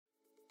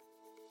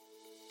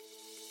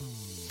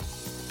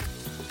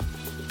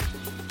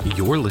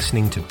You're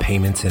listening to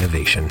Payments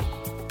Innovation,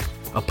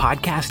 a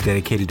podcast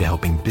dedicated to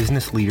helping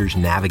business leaders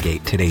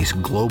navigate today's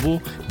global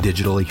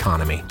digital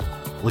economy.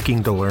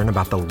 Looking to learn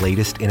about the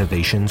latest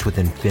innovations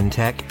within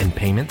fintech and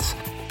payments?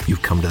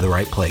 You've come to the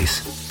right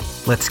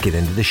place. Let's get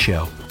into the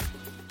show.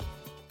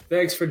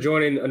 Thanks for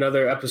joining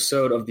another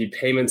episode of the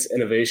Payments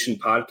Innovation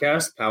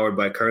Podcast powered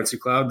by Currency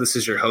Cloud. This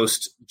is your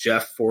host,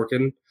 Jeff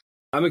Forkin.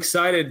 I'm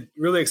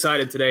really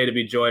excited today to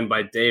be joined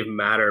by Dave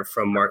Matter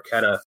from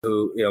Marqeta,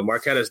 who,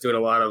 Marqeta is doing a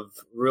lot of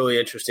really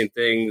interesting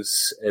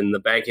things in the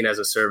banking as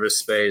a service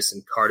space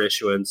and card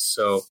issuance.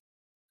 So,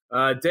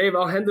 Dave,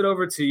 I'll hand it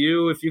over to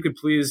you. If you could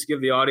please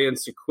give the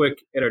audience a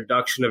quick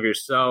introduction of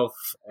yourself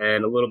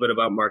and a little bit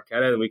about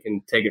Marqeta, and we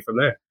can take it from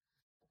there.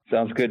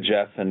 Sounds good,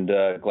 Jeff, and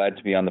glad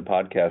to be on the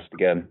podcast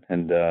again.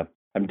 And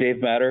I'm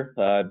Dave Matter.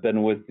 I've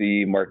been with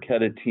the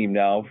Marqeta team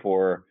now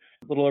for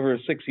a little over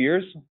 6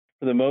 years.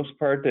 For the most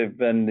part, I've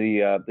been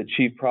the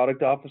chief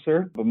product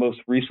officer, but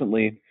most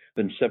recently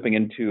been stepping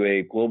into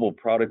a global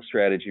product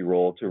strategy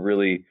role to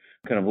really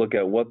kind of look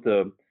at what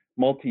the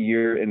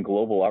multi-year and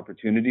global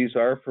opportunities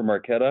are for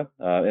Marqeta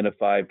in a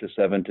 5 to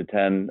 7 to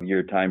 10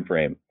 year time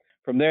frame.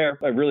 From there,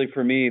 by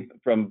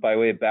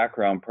way of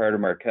background, prior to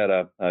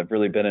Marqeta, I've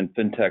really been in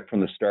fintech from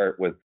the start,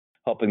 with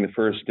helping the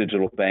first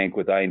digital bank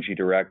with ING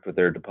Direct with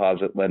their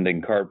deposit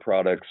lending card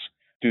products,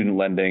 student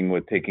lending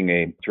with taking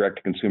a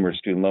direct-to-consumer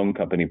student loan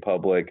company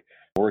public,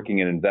 working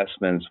in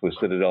investments with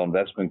Citadel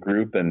Investment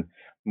Group, and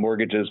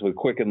mortgages with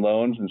Quicken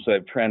Loans. And so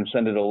I've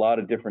transcended a lot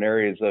of different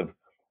areas of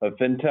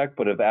fintech,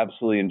 but have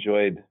absolutely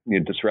enjoyed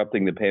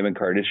disrupting the payment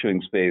card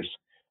issuing space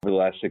over the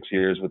last 6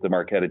 years with the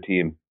Marqeta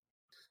team.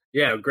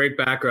 Yeah, great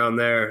background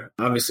there.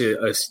 Obviously,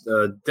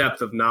 a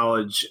depth of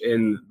knowledge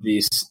in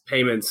these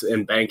payments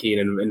and banking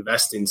and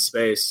investing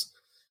space.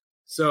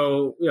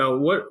 So,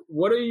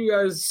 what are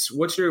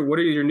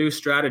your new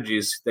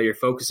strategies that you're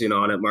focusing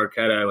on at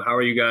Marqeta? How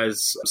are you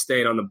guys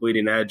staying on the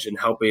bleeding edge and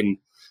helping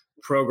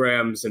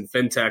programs and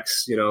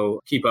fintechs,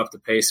 keep up the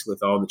pace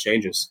with all the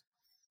changes?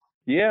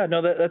 Yeah,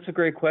 no, that's a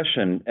great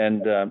question.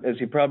 And as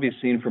you've probably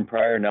seen from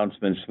prior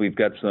announcements, we've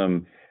got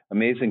some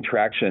amazing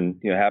traction,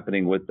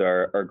 happening with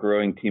our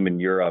growing team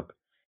in Europe.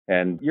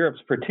 And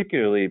Europe's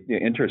particularly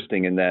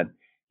interesting in that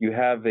you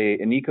have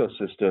an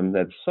ecosystem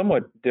that's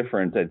somewhat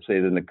different, I'd say,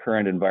 than the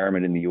current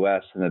environment in the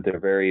U.S., and that they're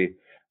very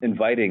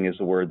inviting, is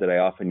a word that I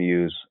often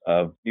use,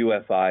 of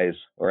UFIs,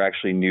 or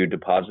actually new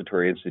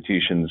depository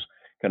institutions,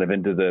 kind of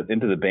into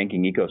the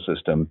banking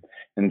ecosystem.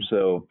 And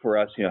so for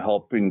us,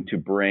 helping to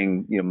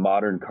bring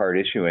modern card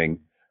issuing,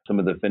 some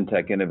of the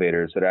fintech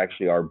innovators that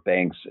actually are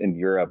banks in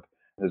Europe,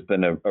 has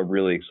been a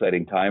really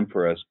exciting time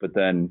for us. But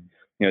then,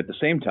 at the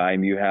same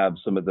time, you have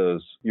some of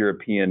those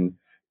European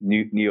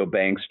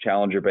neobanks,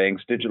 challenger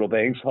banks, digital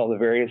banks, all the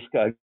various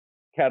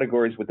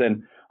categories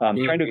within,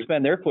 trying to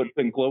expand their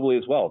footprint globally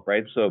as well,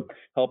 right? So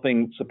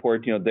helping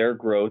support, their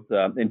growth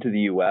into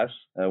the U.S.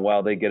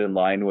 While they get in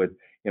line with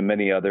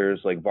many others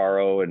like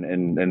Varo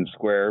and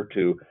Square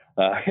to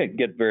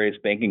get various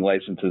banking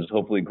licenses,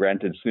 hopefully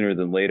granted sooner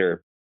than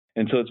later.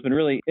 And so it's been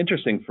really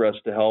interesting for us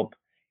to help,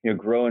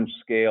 grow and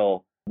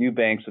scale new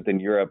banks within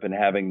Europe, and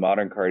having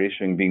modern card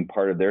issuing being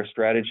part of their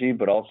strategy,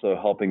 but also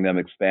helping them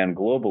expand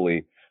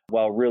globally,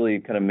 while really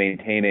kind of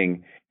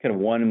maintaining kind of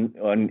one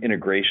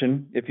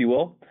integration, if you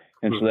will,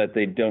 and so that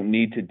they don't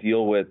need to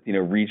deal with,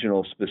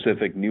 regional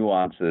specific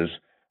nuances,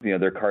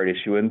 their card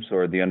issuance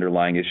or the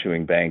underlying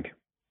issuing bank.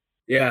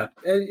 Yeah.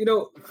 And,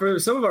 for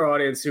some of our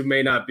audience who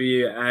may not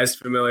be as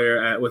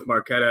familiar with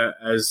Marqeta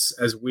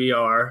as we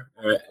are,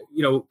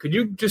 could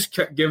you just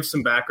give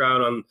some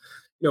background on,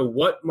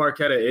 what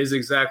Marqeta is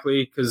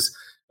exactly? Because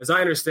as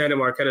I understand it,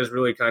 Marqeta is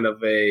really kind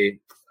of an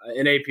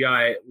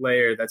API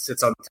layer that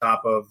sits on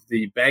top of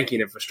the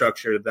banking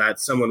infrastructure that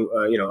someone,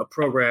 a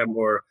program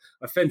or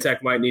a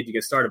fintech might need to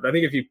get started. But I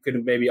think if you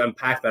could maybe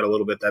unpack that a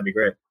little bit, that'd be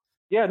great.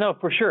 Yeah, no,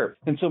 for sure.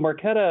 And so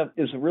Marqeta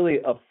is really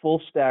a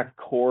full stack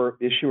core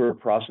issuer,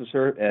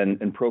 processor,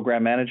 and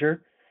program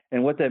manager.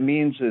 And what that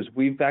means is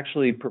we've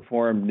actually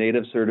performed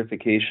native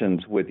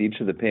certifications with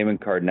each of the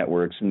payment card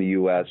networks in the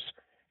U.S.,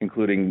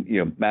 including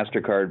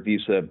MasterCard,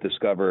 Visa,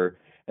 Discover,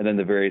 and then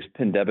the various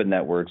PIN debit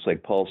networks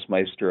like Pulse,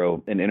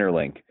 Maestro, and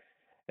Interlink.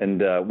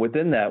 And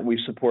within that, we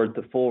support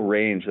the full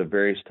range of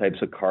various types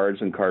of cards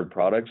and card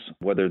products,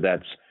 whether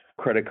that's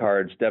credit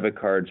cards, debit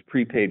cards,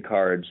 prepaid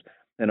cards,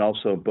 and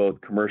also both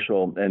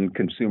commercial and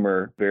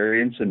consumer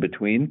variants in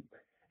between.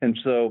 And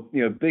so,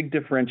 big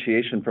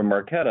differentiation from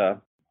Marqeta,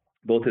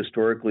 both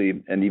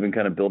historically and even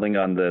kind of building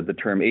on the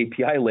term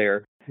API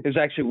layer, is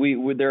actually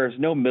there's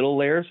no middle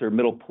layers or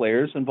middle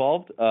players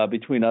involved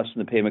between us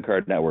and the payment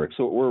card network.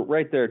 So we're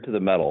right there to the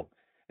metal.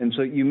 And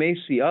so you may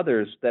see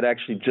others that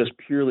actually just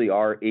purely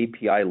are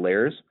API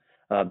layers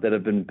that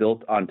have been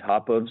built on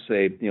top of,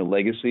 say,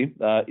 legacy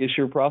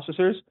issuer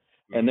processors.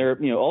 And they're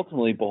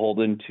ultimately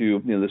beholden to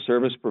the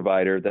service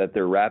provider that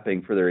they're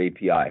wrapping for their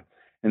API.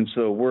 And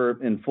so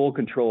we're in full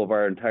control of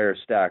our entire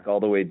stack, all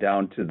the way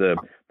down to the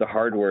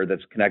hardware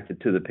that's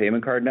connected to the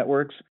payment card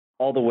networks,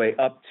 all the way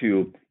up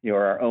to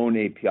our own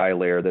API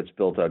layer that's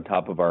built on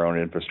top of our own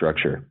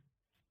infrastructure.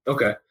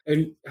 Okay.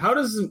 And how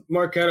does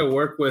Marqeta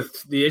work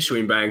with the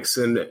issuing banks?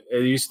 And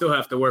you still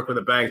have to work with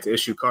a bank to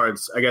issue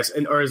cards, I guess,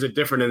 or is it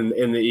different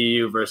in the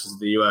EU versus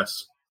the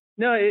US?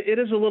 No, it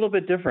is a little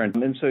bit different.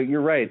 And so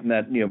you're right in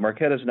that,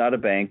 Marqeta is not a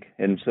bank.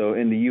 And so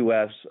in the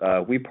U.S.,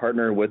 we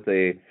partner with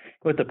the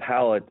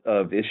palette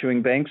of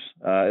issuing banks,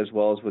 as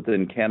well as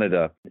within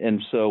Canada.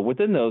 And so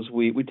within those,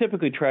 we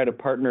typically try to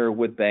partner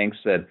with banks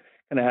that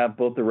kind of have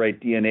both the right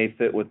DNA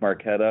fit with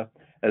Marqeta,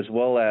 as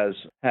well as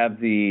have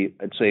the,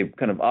 I'd say,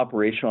 kind of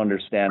operational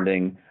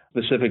understanding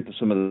specific to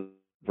some of the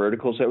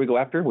verticals that we go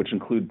after, which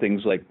include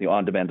things like the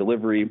on-demand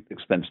delivery,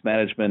 expense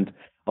management,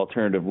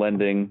 alternative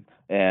lending,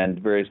 and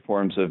various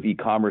forms of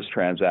e-commerce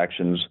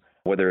transactions,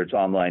 whether it's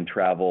online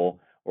travel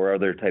or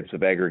other types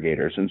of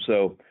aggregators. And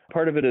so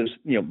part of it is,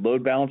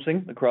 load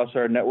balancing across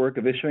our network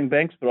of issuing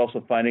banks, but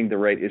also finding the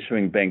right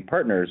issuing bank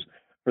partners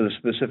for the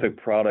specific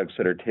products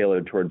that are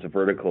tailored towards the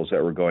verticals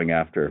that we're going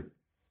after.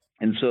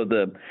 And so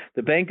the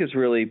bank is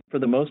really, for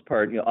the most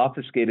part,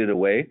 obfuscated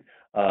away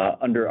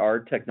under our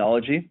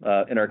technology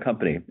in our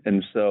company.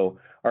 And so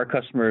our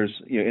customers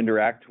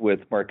interact with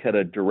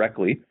Marqeta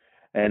directly.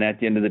 And at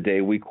the end of the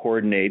day, we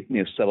coordinate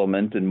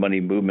settlement and money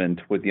movement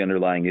with the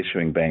underlying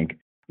issuing bank.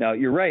 Now,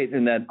 you're right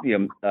in that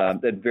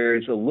that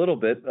varies a little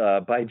bit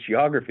by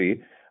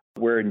geography,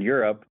 where in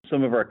Europe,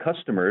 some of our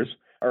customers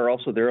are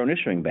also their own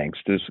issuing banks,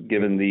 just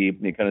given the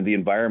kind of the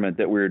environment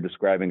that we were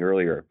describing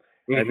earlier.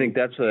 Mm-hmm. I think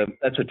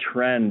that's a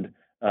trend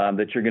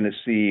that you're going to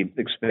see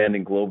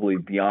expanding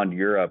globally beyond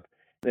Europe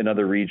in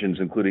other regions,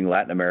 including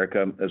Latin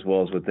America, as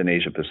well as within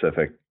Asia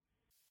Pacific.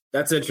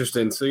 That's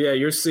interesting. So yeah,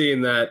 you're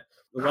seeing that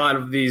a lot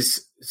of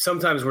these,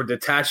 sometimes we're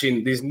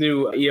detaching these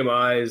new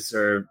EMIs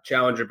or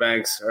challenger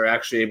banks are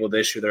actually able to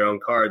issue their own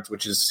cards,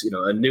 which is,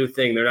 a new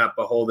thing. They're not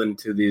beholden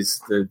to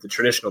the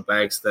traditional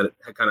banks that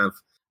kind of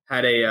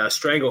had a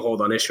stranglehold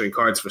on issuing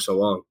cards for so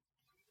long.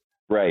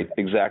 Right,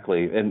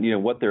 exactly.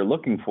 And, what they're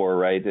looking for,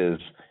 right, is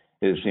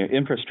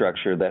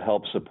infrastructure that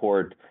helps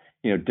support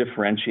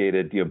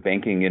differentiated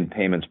banking and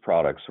payments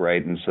products,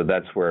 right? And so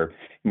that's where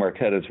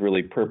Marqeta is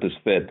really purpose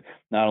fit,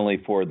 not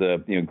only for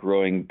the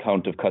growing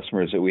count of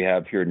customers that we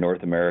have here in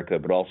North America,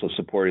 but also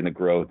supporting the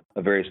growth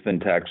of various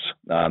fintechs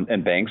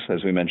and banks,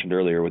 as we mentioned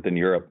earlier, within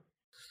Europe.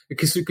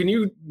 So can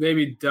you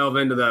maybe delve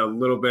into that a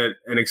little bit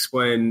and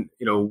explain,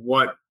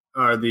 what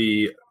are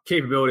the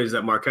capabilities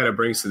that Marqeta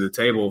brings to the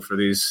table for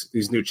these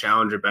new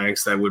challenger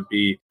banks that would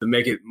be to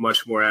make it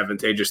much more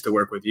advantageous to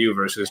work with you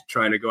versus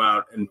trying to go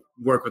out and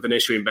work with an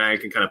issuing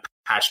bank and kind of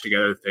patch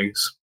together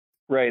things?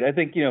 Right. I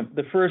think,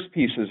 the first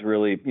piece is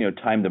really,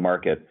 time to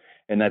market.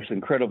 And that's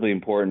incredibly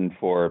important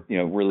for,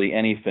 really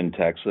any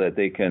fintech so that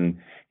they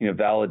can,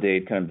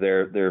 validate kind of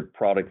their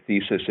product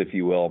thesis, if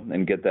you will,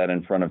 and get that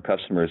in front of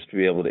customers to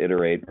be able to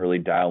iterate and really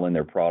dial in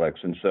their products.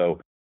 And so,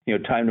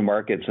 time to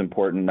market is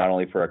important not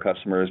only for our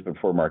customers, but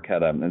for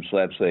Marqeta. And so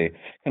that's a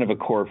kind of a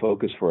core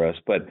focus for us.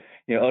 But,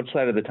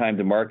 outside of the time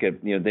to market,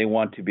 they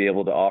want to be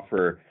able to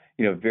offer,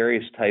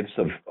 various types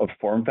of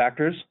form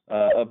factors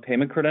of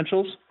payment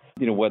credentials,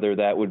 whether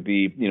that would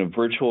be,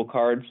 virtual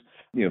cards,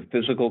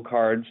 physical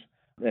cards,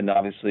 and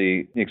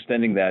obviously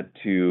extending that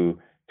to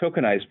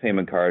tokenized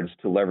payment cards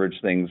to leverage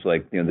things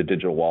like, the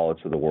digital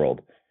wallets of the world.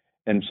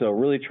 And so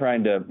really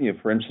trying to,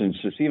 for instance,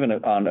 just even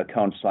on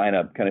account sign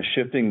up, kind of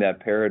shifting that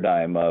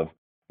paradigm of,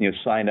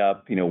 sign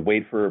up,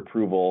 wait for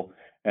approval,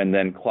 and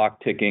then clock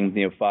ticking,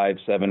 5,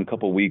 7,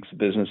 couple weeks,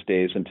 business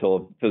days until a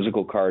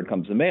physical card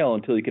comes in the mail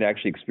until you can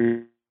actually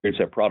experience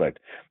that product.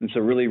 And so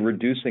really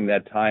reducing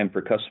that time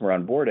for customer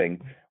onboarding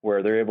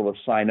where they're able to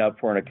sign up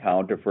for an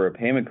account or for a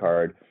payment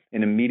card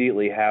and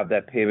immediately have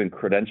that payment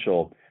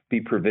credential be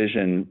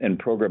provisioned and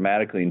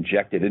programmatically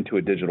injected into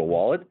a digital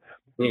wallet.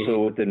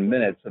 So within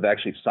minutes of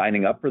actually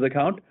signing up for the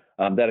account,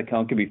 that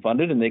account can be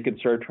funded and they can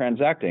start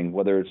transacting,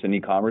 whether it's an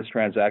e-commerce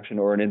transaction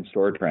or an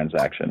in-store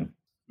transaction.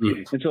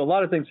 Mm-hmm. And so a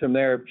lot of things from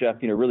there, Jeff,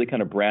 really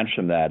kind of branch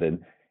from that.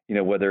 And,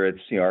 whether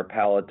it's, our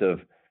palette of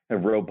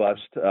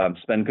robust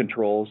spend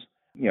controls,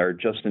 our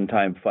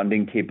just-in-time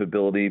funding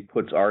capability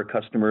puts our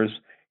customers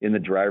in the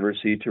driver's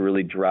seat to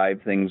really drive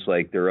things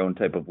like their own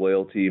type of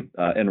loyalty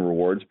and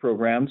rewards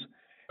programs.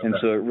 Okay. And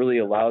so it really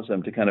allows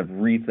them to kind of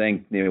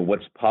rethink,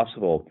 what's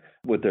possible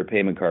with their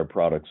payment card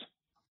products.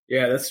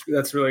 Yeah,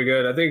 that's really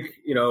good. I think,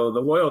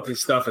 the loyalty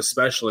stuff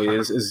especially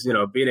is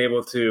being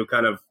able to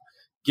kind of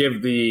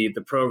give the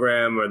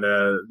program or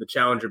the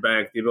challenger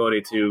bank the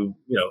ability to,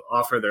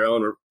 offer their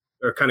own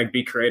or kind of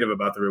be creative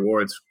about the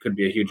rewards could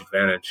be a huge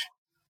advantage,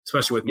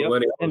 especially with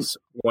millennials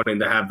wanting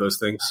to have those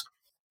things.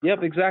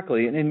 Yep,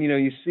 exactly. And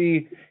you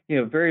see,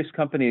 various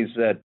companies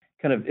that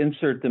kind of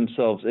insert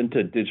themselves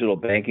into digital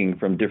banking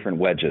from different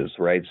wedges,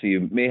 right? So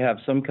you may have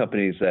some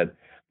companies that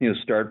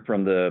start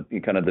from the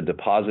kind of the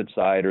deposit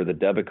side or the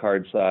debit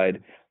card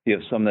side. You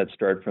have some that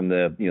start from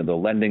the the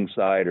lending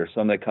side, or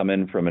some that come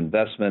in from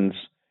investments,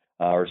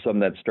 or some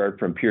that start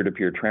from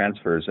peer-to-peer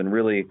transfers. And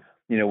really,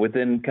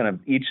 within kind of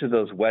each of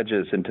those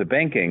wedges into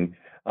banking,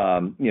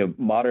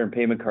 modern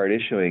payment card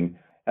issuing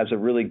has a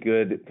really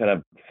good kind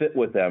of fit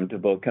with them to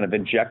both kind of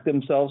inject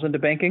themselves into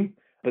banking,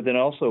 but then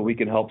also we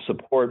can help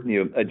support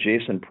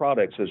adjacent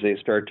products as they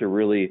start to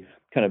really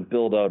kind of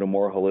build out a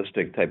more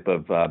holistic type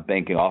of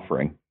banking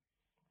offering.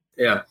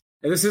 Yeah,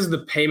 and this is the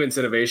Payments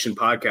Innovation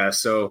Podcast.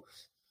 So,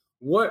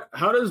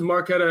 how does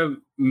Marqeta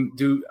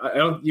do?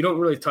 You don't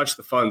really touch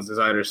the funds, as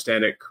I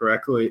understand it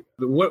correctly.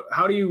 But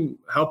how do you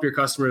help your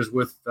customers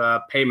with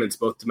payments,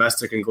 both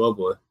domestic and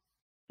globally?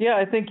 Yeah,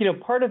 I think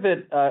part of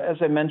it, as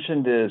I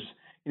mentioned, is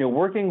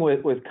working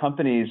with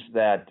companies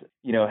that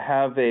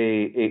have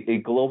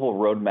a global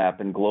roadmap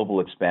and global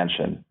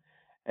expansion.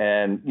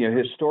 And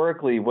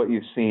historically, what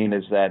you've seen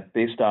is that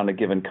based on a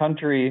given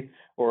country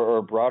or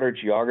a broader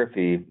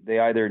geography, they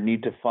either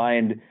need to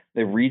find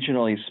a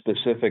regionally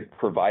specific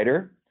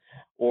provider,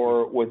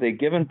 or with a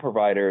given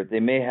provider, they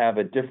may have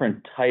a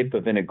different type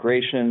of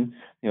integration,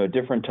 a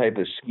different type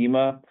of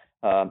schema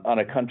on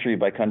a country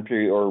by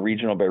country or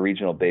regional by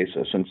regional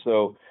basis. And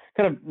so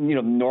kind of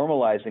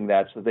normalizing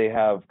that so they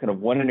have kind of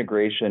one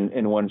integration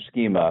in one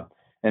schema.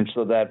 And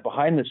so that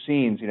behind the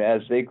scenes,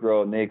 as they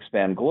grow and they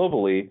expand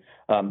globally,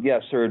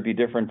 yes, there would be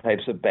different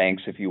types of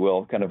banks, if you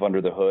will, kind of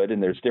under the hood,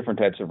 and there's different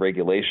types of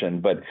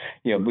regulation. But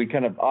we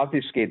kind of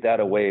obfuscate that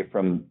away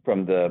from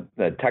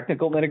the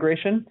technical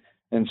integration,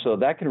 and so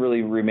that can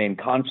really remain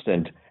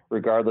constant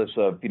regardless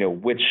of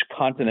which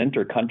continent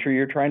or country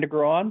you're trying to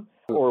grow on,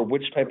 or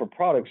which type of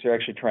products you're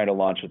actually trying to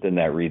launch within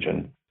that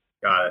region.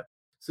 Got it.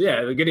 So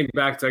yeah, getting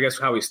back to I guess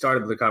how we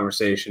started the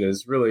conversation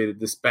is really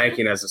this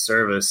banking as a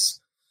service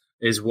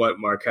is what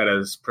Marqeta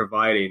is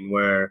providing,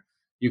 where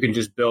you can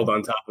just build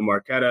on top of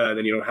Marqeta, and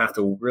then you don't have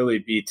to really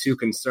be too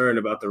concerned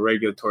about the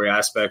regulatory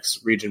aspects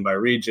region by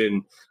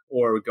region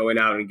or going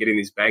out and getting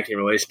these banking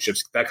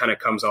relationships. That kind of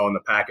comes all in the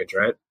package,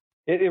 right?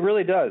 It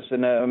really does,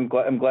 and I'm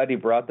glad you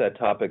brought that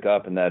topic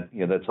up, and that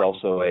that's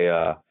also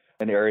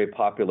an area of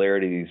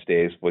popularity these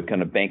days with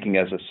kind of banking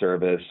as a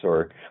service,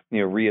 or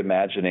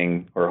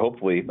reimagining, or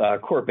hopefully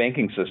core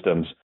banking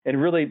systems.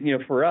 And really,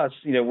 for us,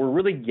 we're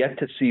really yet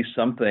to see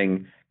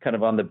something kind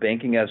of on the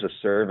banking as a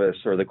service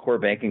or the core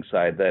banking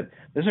side that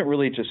isn't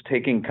really just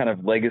taking kind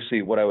of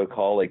legacy, what I would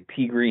call like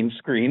pea green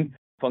screen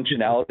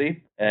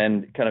functionality,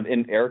 and kind of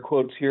in air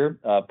quotes here,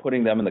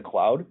 putting them in the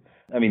cloud.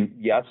 I mean,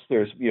 yes,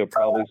 there's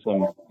probably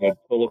some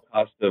total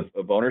cost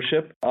of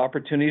ownership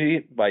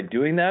opportunity by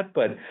doing that,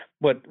 but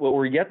what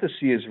we're yet to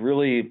see is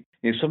really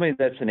somebody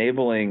that's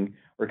enabling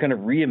or kind of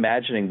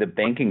reimagining the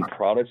banking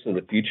products of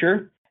the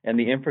future and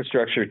the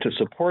infrastructure to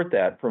support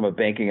that from a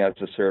banking as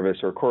a service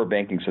or core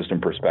banking system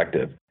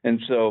perspective. And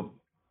so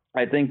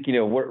I think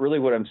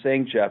what I'm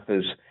saying, Jeff,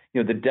 is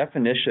the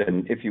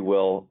definition, if you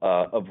will,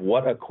 of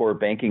what a core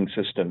banking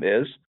system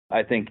is,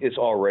 I think is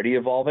already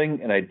evolving,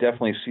 and I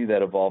definitely see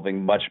that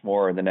evolving much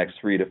more in the next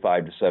 3 to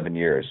 5 to 7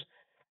 years.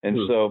 And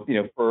so,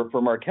 for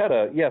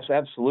Marqeta, yes,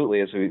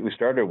 absolutely. As we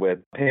started with,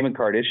 payment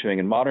card issuing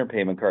and modern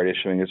payment card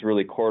issuing is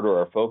really core to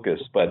our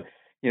focus. But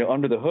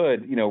under the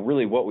hood,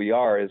 really what we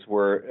are is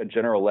we're a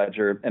general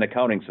ledger and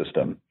accounting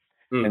system.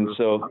 Mm-hmm. And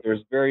so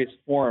there's various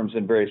forms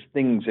and various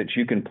things that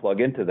you can plug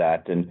into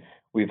that. And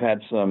we've had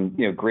some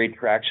great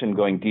traction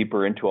going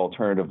deeper into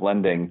alternative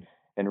lending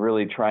and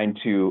really trying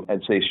to,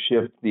 I'd say,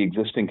 shift the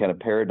existing kind of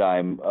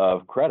paradigm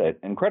of credit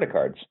and credit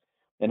cards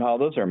and how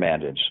those are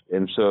managed.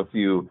 And so if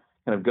you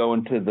kind of go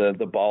into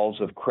the balls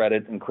of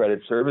credit and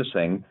credit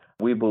servicing,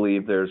 we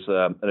believe there's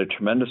a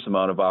tremendous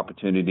amount of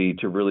opportunity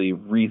to really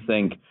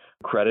rethink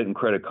credit and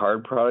credit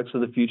card products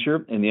of the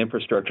future and the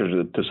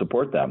infrastructure to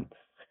support them.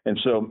 And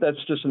so that's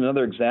just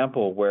another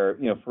example where,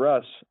 for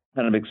us,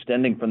 kind of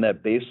extending from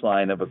that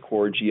baseline of a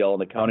core GL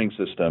and accounting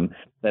system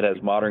that has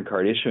modern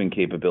card issuing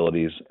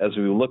capabilities, as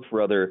we look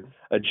for other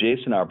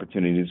adjacent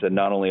opportunities that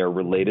not only are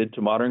related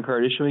to modern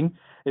card issuing,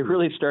 it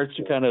really starts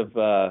to kind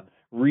of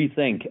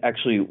rethink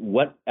actually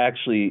what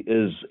actually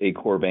is a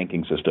core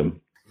banking system.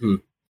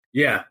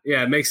 Yeah,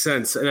 it makes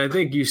sense. And I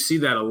think you see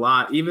that a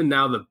lot. Even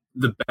now,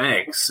 the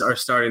banks are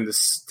starting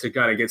to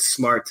kind of get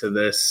smart to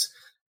this.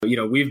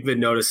 We've been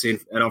noticing,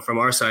 and from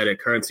our side at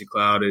Currency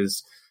Cloud,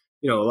 is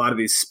a lot of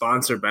these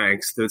sponsor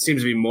banks, there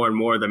seems to be more and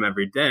more of them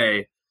every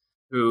day,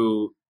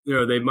 who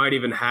they might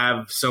even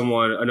have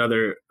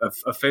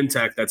a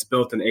fintech that's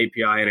built an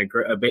API and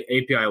a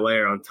API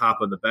layer on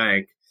top of the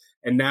bank,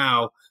 and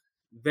now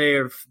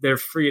they're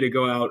free to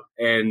go out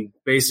and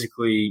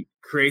basically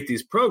create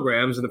these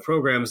programs, and the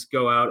programs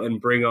go out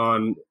and bring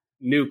on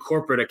new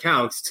corporate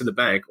accounts to the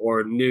bank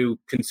or new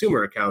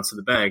consumer accounts to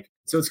the bank.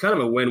 So it's kind of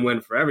a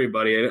win-win for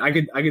everybody. And I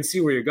could see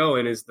where you're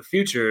going. Is the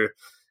future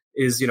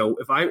is,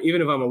 if I'm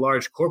a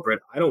large corporate,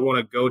 I don't want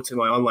to go to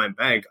my online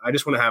bank. I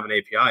just want to have an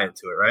API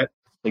into it, right?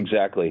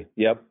 Exactly.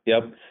 Yep.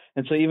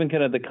 And so even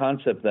kind of the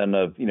concept then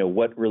of,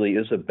 what really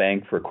is a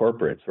bank for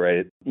corporates,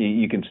 right?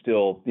 You can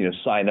still,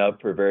 sign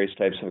up for various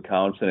types of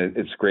accounts, and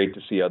it's great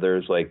to see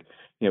others like,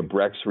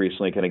 Brex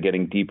recently kind of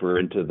getting deeper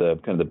into the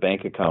kind of the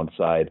bank account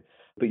side.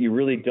 But you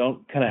really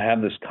don't kind of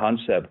have this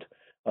concept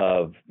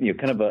of,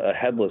 kind of a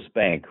headless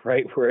bank,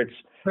 right? Where it's,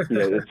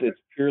 it's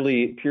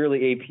purely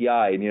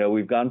API. And,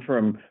 we've gone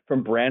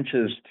from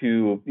branches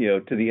to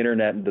the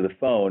internet and to the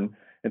phone.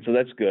 And so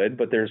that's good,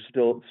 but there's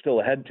still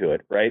a head to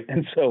it, right?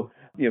 And so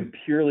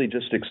purely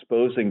just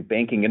exposing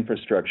banking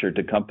infrastructure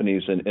to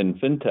companies and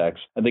fintechs,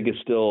 I think is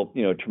still,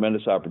 a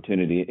tremendous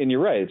opportunity. And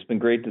you're right, it's been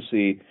great to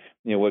see,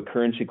 what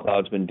Currency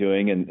Cloud's been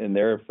doing, and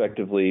they're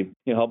effectively,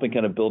 helping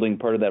kind of building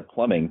part of that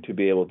plumbing to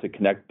be able to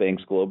connect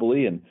banks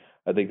globally. And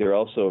I think they're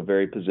also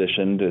very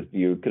positioned, if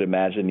you could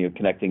imagine,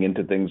 connecting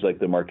into things like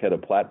the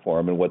Marqeta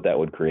platform and what that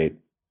would create.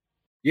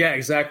 Yeah,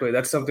 exactly.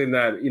 That's something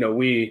that,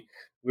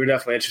 we're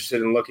definitely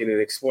interested in looking and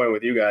exploring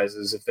with you guys,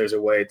 is if there's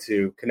a way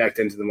to connect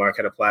into the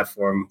Marqeta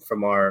platform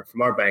from our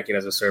banking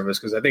as a service,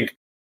 because I think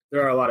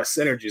there are a lot of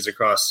synergies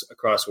across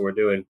what we're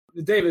doing.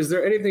 Dave, is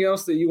there anything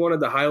else that you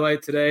wanted to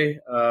highlight today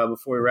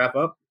before we wrap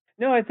up?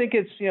 No, I think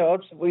it's,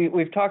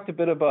 we've talked a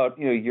bit about,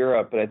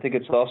 Europe, but I think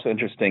it's also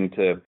interesting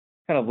to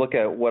kind of look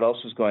at what else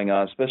is going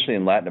on, especially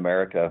in Latin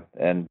America.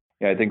 And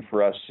I think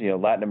for us,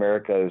 Latin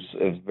America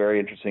is very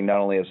interesting, not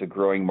only as a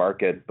growing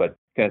market, but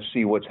kind of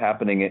see what's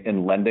happening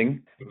in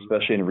lending,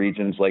 especially in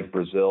regions like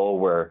Brazil,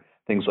 where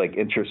things like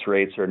interest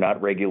rates are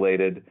not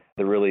regulated.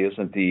 There really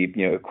isn't the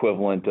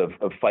equivalent of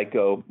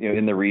FICO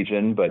in the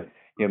region. But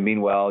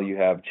meanwhile, you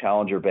have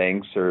challenger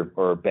banks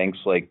or banks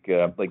like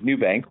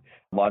Nubank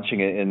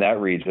launching in that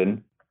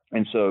region.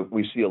 And so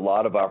we see a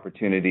lot of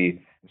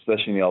opportunity,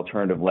 especially in the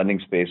alternative lending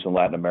space in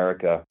Latin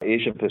America.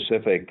 Asia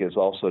Pacific is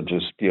also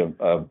just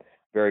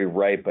very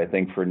ripe, I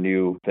think, for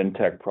new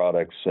fintech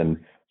products, and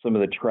some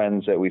of the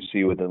trends that we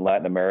see within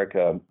Latin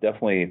America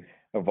definitely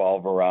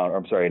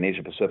in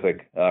Asia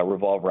Pacific,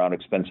 revolve around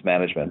expense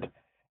management.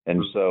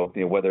 And so,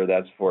 whether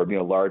that's for,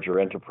 larger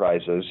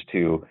enterprises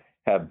to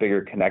have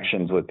bigger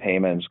connections with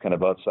payments kind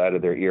of outside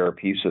of their ERP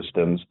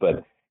systems,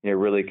 but,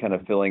 really kind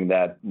of filling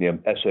that,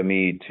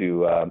 SME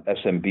to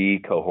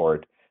SMB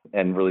cohort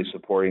and really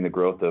supporting the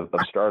growth of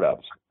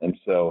startups. And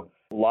so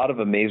a lot of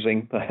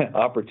amazing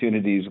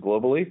opportunities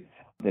globally.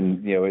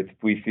 And, if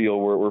we feel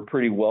we're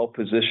pretty well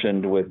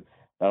positioned with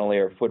not only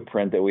our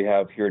footprint that we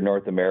have here in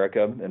North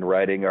America and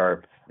riding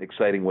our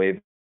exciting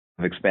wave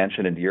of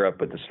expansion into Europe,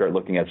 but to start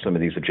looking at some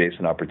of these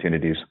adjacent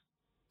opportunities.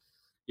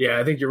 Yeah,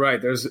 I think you're right.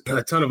 There's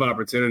a ton of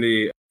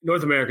opportunity.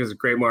 North America is a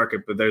great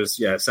market, but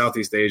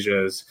Southeast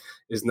Asia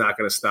is not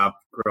going to stop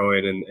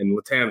growing. And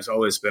LATAM's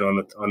always been on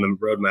the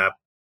roadmap,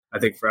 I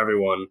think, for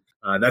everyone.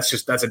 That's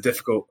a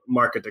difficult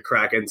market to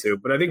crack into.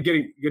 But I think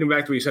getting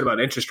back to what you said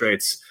about interest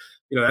rates,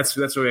 that's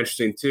really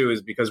interesting too,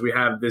 is because we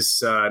have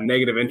this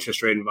negative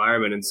interest rate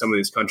environment in some of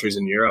these countries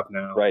in Europe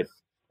now. Right.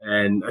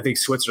 And I think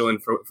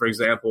Switzerland, for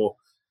example,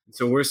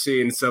 so we're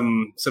seeing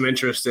some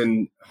interest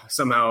in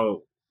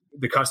somehow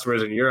the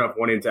customers in Europe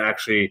wanting to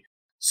actually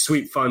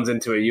sweep funds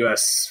into a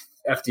U.S.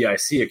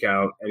 FDIC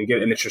account and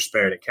get an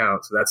interest-bearing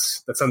account. So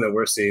that's something that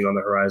we're seeing on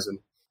the horizon.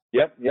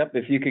 Yep.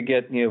 If you could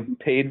get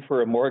paid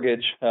for a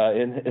mortgage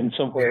in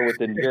somewhere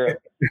within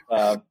Europe,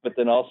 but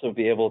then also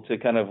be able to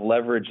kind of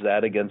leverage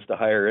that against a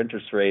higher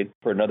interest rate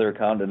for another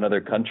account in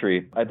another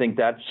country, I think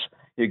that's,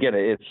 again,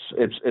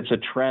 it's a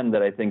trend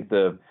that I think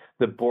the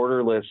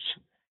borderless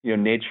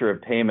nature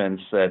of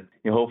payments that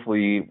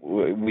hopefully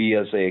we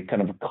as a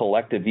kind of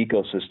collective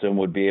ecosystem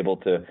would be able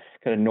to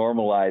kind of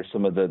normalize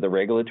some of the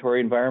regulatory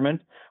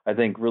environment, I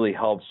think really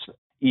helps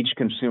each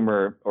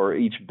consumer or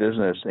each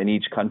business in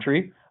each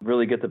country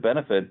really get the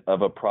benefit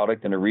of a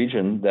product in a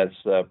region that's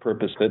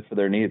purpose fit for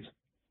their needs.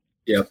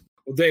 Yeah.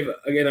 Well, Dave,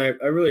 again,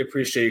 I really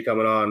appreciate you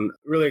coming on.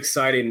 Really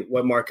exciting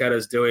what Marqeta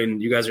is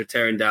doing. You guys are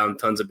tearing down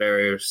tons of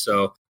barriers.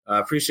 So I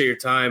appreciate your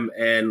time,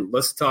 and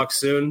let's talk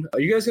soon. Are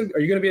you going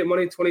to be at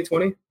Money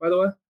 2020, by the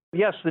way?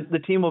 Yes, the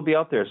team will be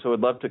out there. So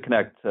I'd love to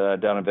connect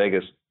down in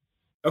Vegas.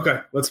 Okay,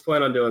 let's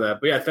plan on doing that.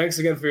 But yeah, thanks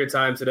again for your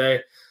time today,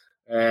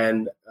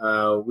 and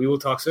we will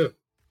talk soon.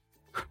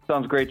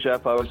 Sounds great,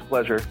 Jeff. Always a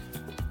pleasure.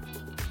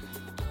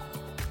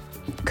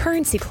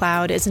 Currency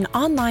Cloud is an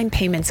online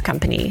payments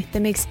company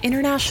that makes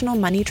international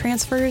money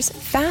transfers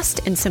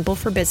fast and simple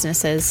for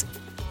businesses.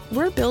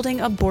 We're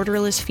building a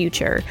borderless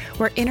future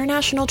where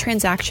international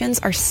transactions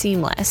are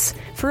seamless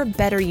for a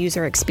better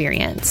user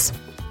experience.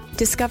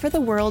 Discover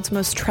the world's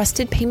most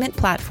trusted payment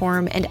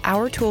platform and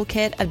our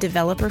toolkit of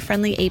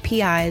developer-friendly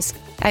APIs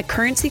at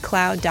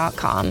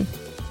currencycloud.com.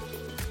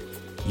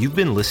 You've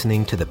been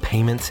listening to the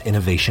Payments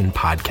Innovation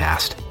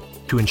Podcast.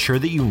 To ensure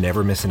that you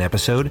never miss an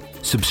episode,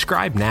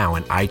 subscribe now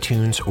in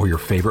iTunes or your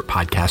favorite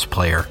podcast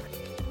player.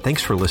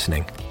 Thanks for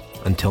listening.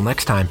 Until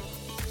next time.